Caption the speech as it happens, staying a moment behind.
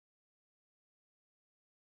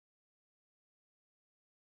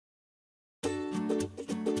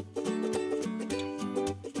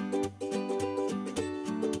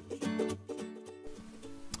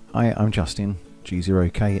Hi, I'm Justin,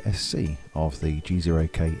 G0KSC of the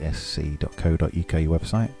g0ksc.co.uk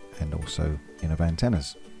website and also Innov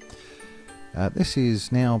Antennas. This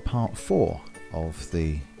is now part 4 of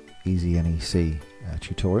the EZNEC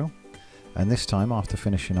tutorial, and this time, after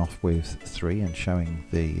finishing off with 3 and showing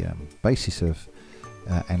the basis of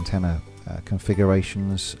antenna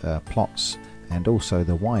configurations, plots, and also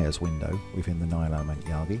the wires window within the 9-element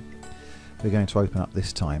Yagi, we're going to open up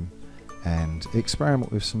this time and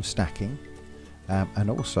experiment with some stacking and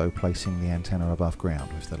also placing the antenna above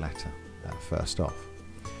ground with the latter first off.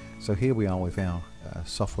 So here we are with our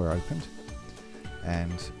software opened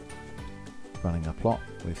and running a plot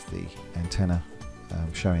with the antenna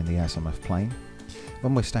showing the azimuth plane.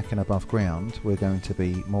 When we're stacking above ground, we're going to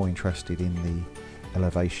be more interested in the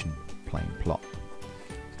elevation plane plot.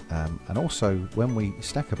 And also when we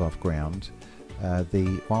stack above ground,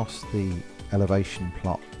 whilst the elevation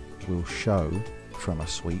plot will show from a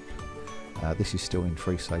sweep, this is still in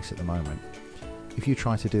free space at the moment. If you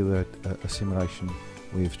try to do a simulation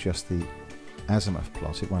with just the azimuth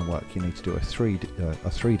plot, it won't work. You need to do a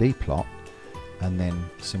 3D plot and then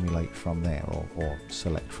simulate from there, or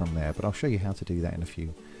select from there, but I'll show you how to do that in a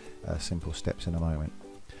few simple steps in a moment.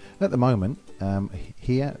 At the moment,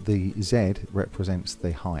 here the Z represents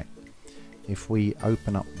the height. If we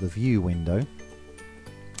open up the view window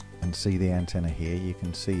and see the antenna here, you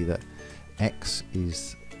can see that X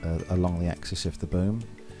is along the axis of the boom,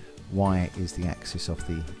 Y is the axis of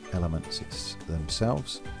the elements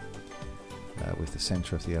themselves, with the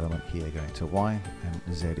center of the element here going to Y,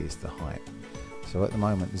 and Z is the height. So at the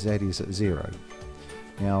moment Z is at 0.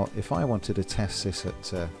 Now if I wanted to test this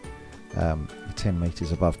at 10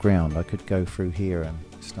 meters above ground, I could go through here and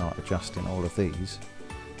start adjusting all of these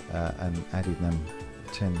and adding them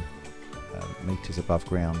 10 meters above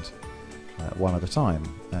ground one at a time,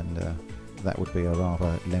 and that would be a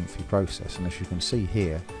rather lengthy process. And as you can see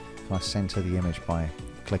here, if I center the image by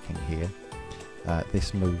clicking here,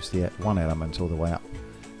 this moves the one element all the way up,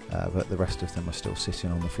 but the rest of them are still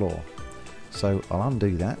sitting on the floor. So I'll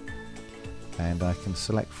undo that and I can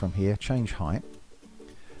select from here change height,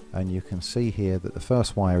 and you can see here that the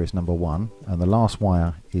first wire is number 1 and the last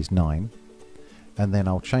wire is 9, and then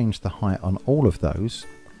I'll change the height on all of those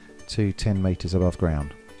to 10 meters above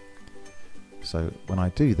ground. So when I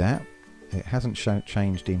do that, it hasn't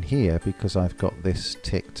changed in here because I've got this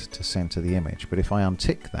ticked to center the image, but if I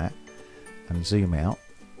untick that and zoom out,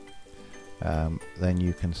 then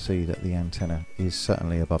you can see that the antenna is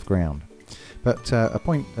certainly above ground. But a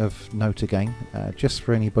point of note again, just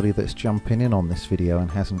for anybody that's jumping in on this video and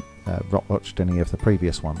hasn't watched any of the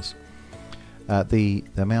previous ones, the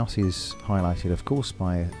mouse is highlighted of course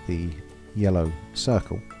by the yellow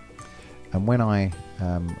circle, and when I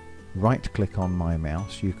right click on my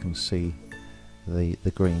mouse, you can see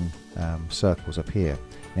the green circles appear.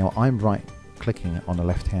 Now I'm right clicking on a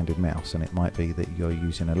left-handed mouse, and it might be that you're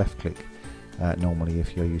using a left click normally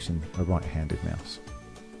if you're using a right-handed mouse.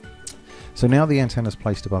 So now the antenna is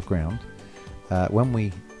placed above ground. When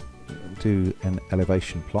we do an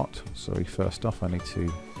elevation plot, sorry, first off I need to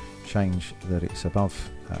change that it's above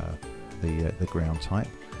the ground type,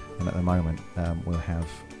 and at the moment we'll have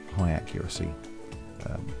high accuracy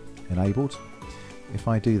enabled. If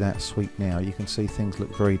I do that sweep now, you can see things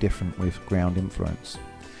look very different with ground influence.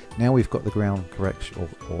 Now we've got the ground correction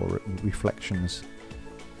or reflections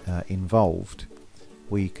involved,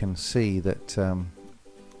 we can see that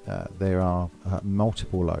there are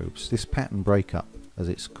multiple lobes. This pattern breakup, as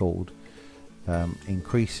it's called,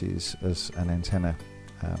 increases as an antenna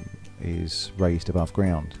is raised above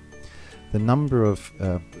ground. The number of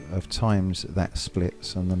times that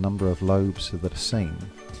splits and the number of lobes that are seen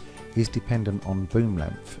is dependent on boom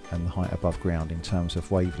length and the height above ground in terms of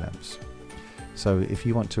wavelengths. So if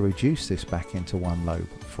you want to reduce this back into one lobe,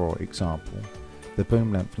 for example, the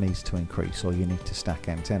boom length needs to increase, or you need to stack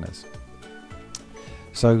antennas.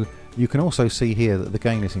 So you can also see here that the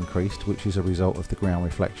gain is increased, which is a result of the ground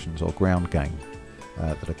reflections or ground gain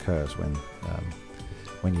that occurs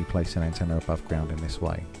when you place an antenna above ground in this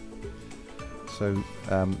way. So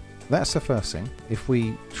that's the first thing. If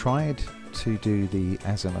we tried to do the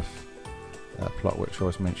azimuth plot, which I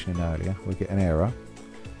was mentioning earlier, we get an error,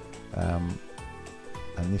 and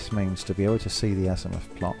this means to be able to see the azimuth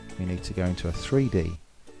plot we need to go into a 3D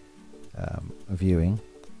viewing,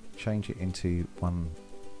 change it into 1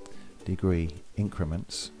 degree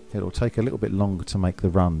increments. It'll take a little bit longer to make the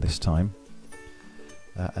run this time,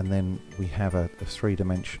 and then we have a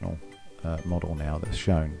 3-dimensional model now that's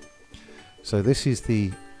shown. So this is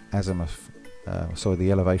the azimuth,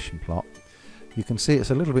 the elevation plot. You can see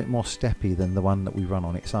it's a little bit more steppy than the one that we run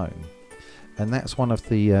on its own, and that's one of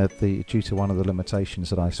the due to one of the limitations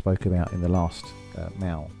that I spoke about in the last in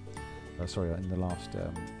the last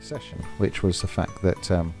session, which was the fact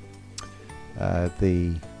that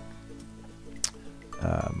the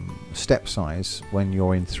step size when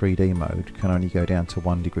you're in 3D mode can only go down to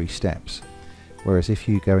 1 degree steps, whereas if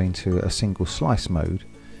you go into a single slice mode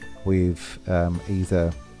with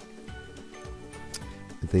either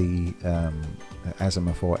the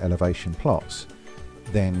azimuth or elevation plots,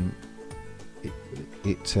 then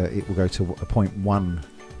it will go to a 0.1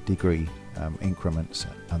 degree increments,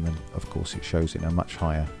 and then of course it shows in a much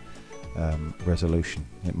higher resolution,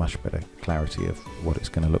 much better clarity of what it's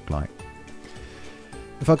going to look like.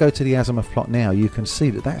 If I go to the azimuth plot now, you can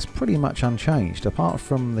see that that's pretty much unchanged. Apart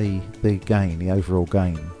from the gain, the overall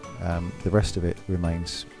gain, the rest of it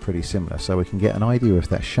remains pretty similar. So we can get an idea of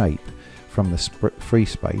that shape from the free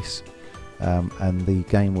space, and the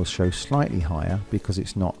gain will show slightly higher because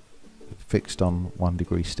it's not fixed on 1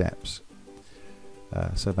 degree steps.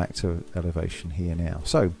 So back to elevation here now.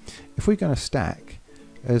 So if we're going to stack,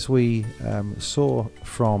 as we saw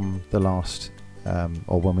from the last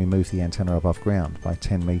or when we moved the antenna above ground by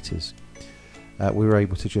 10 meters, we were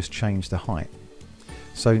able to just change the height.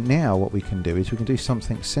 So now what we can do is we can do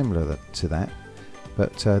something similar to that,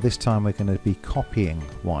 but this time we're going to be copying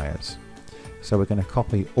wires. So we're going to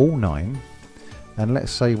copy all 9, and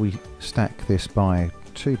let's say we stack this by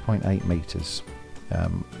 2.8 meters,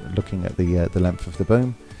 looking at the length of the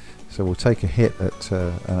boom. So we'll take a hit at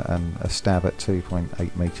and a stab at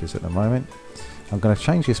 2.8 meters at the moment. I'm going to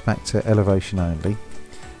change this back to elevation only,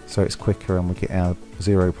 so it's quicker and we get our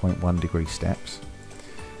 0.1 degree steps.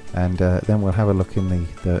 And then we'll have a look in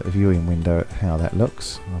the viewing window at how that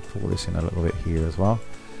looks. I'll pull this in a little bit here as well,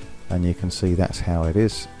 and you can see that's how it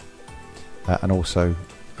is. And also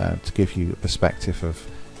to give you a perspective of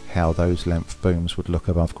how those length booms would look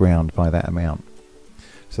above ground by that amount.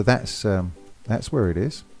 So that's where it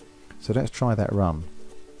is. So let's try that run.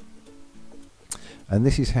 And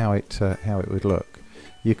this is how it would look.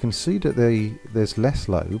 You can see that there's less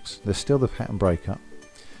lobes. There's still the pattern breakup,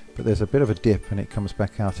 but there's a bit of a dip and it comes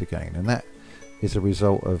back out again. And that is a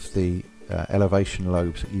result of the elevation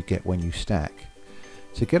lobes that you get when you stack.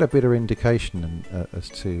 To get a better indication as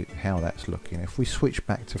to how that's looking, if we switch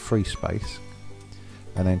back to free space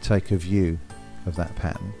and then take a view of that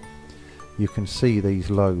pattern, you can see these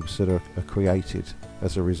lobes that are created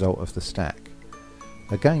as a result of the stack.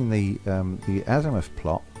 Again, the azimuth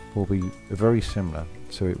plot will be very similar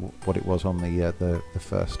to what it was on the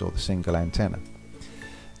first or the single antenna.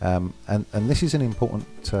 And this is an important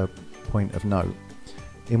point of note.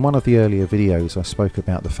 In one of the earlier videos I spoke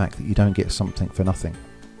about the fact that you don't get something for nothing.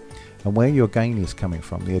 And where your gain is coming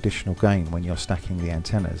from, the additional gain when you're stacking the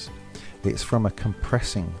antennas, it's from a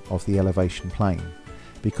compressing of the elevation plane.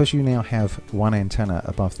 Because you now have one antenna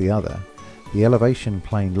above the other, the elevation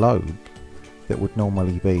plane lobe that would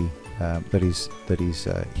normally be that is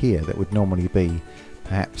here, that would normally be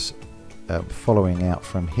perhaps following out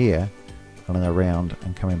from here and around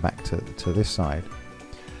and coming back to this side,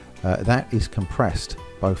 that is compressed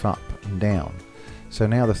both up and down. So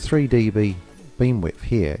now the 3 dB beam width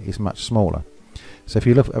here is much smaller. So if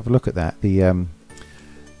you have a look at that, the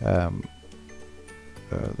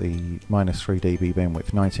minus 3 dB beam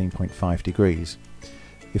width, 19.5 degrees.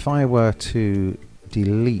 If I were to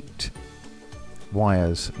delete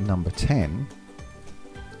wires number 10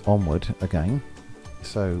 onward again,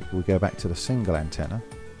 so we go back to the single antenna,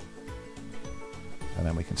 and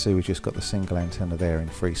then we can see we've just got the single antenna there in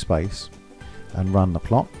free space, and run the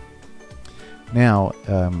plot. Now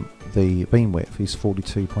the beam width is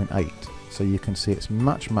 42.8, so you can see it's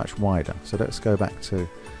much wider. So let's go back to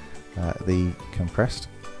the compressed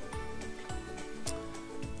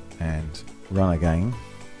and run again,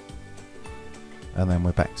 and then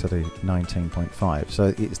we're back to the 19.5.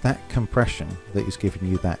 So it's that compression that is giving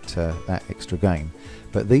you that that extra gain.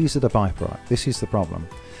 But these are the byproduct. This is the problem.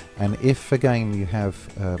 And if again you have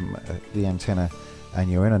the antenna and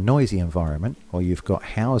you're in a noisy environment, or you've got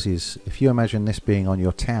houses, if you imagine this being on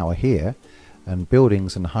your tower here, and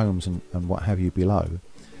buildings and homes and what have you below,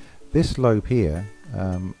 this lobe here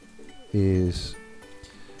is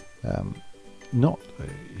not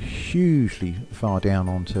hugely far down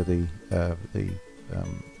onto the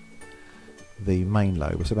main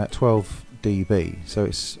lobe. It's about 12 dB. So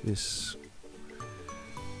it's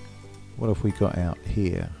what have we got out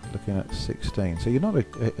here? Looking at 16. So you're not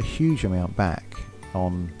a huge amount back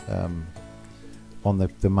on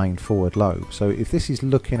the main forward lobe. So if this is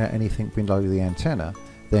looking at anything below the antenna,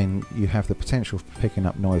 then you have the potential for picking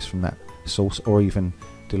up noise from that source, or even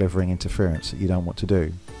delivering interference that you don't want to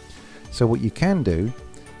do. So what you can do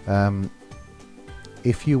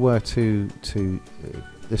if you were to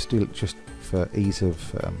let's do it just for ease of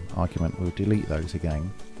argument, we'll delete those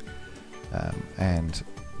again, and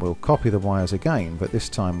we'll copy the wires again, but this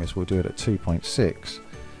time we'll do it at 2.6.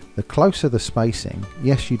 The closer the spacing,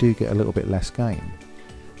 yes, you do get a little bit less gain,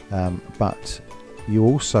 but you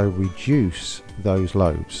also reduce those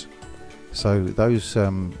lobes. So those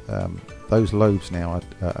lobes now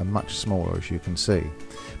are much smaller, as you can see.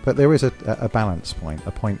 But there is a balance point,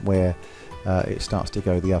 a point where it starts to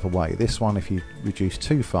go the other way. This one, if you reduce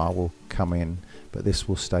too far, will come in, but this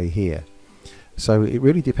will stay here. So it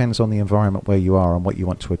really depends on the environment where you are and what you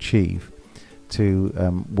want to achieve, to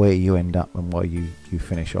where you end up and where you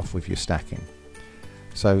finish off with your stacking.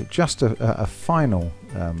 So just a final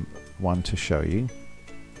one to show you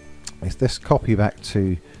is this. Copy back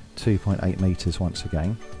to 2.8 meters once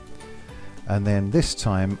again, and then this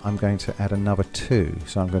time I'm going to add another 2.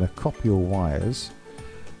 So I'm going to copy all wires,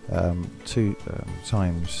 2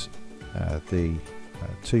 times the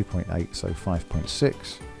 2.8, so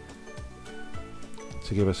 5.6,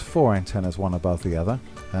 to give us 4 antennas, one above the other,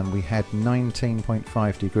 and we had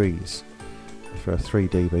 19.5 degrees for a 3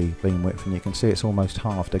 dB beam width, and you can see it's almost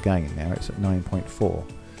halved again now. It's at 9.4.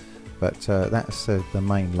 But that's the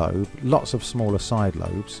main lobe. Lots of smaller side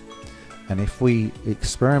lobes, and if we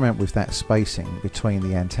experiment with that spacing between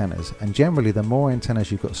the antennas, and generally the more antennas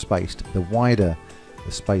you've got spaced, the wider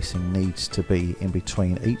the spacing needs to be in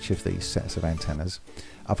between each of these sets of antennas,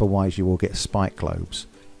 otherwise you will get spike lobes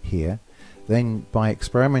here. Then by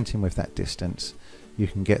experimenting with that distance, you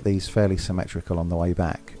can get these fairly symmetrical on the way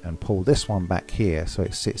back, and pull this one back here so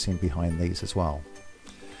it sits in behind these as well.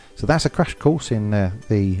 So that's a crash course in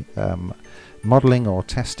the modelling or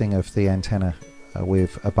testing of the antenna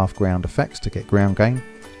with above ground effects to get ground gain,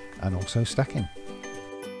 and also stacking.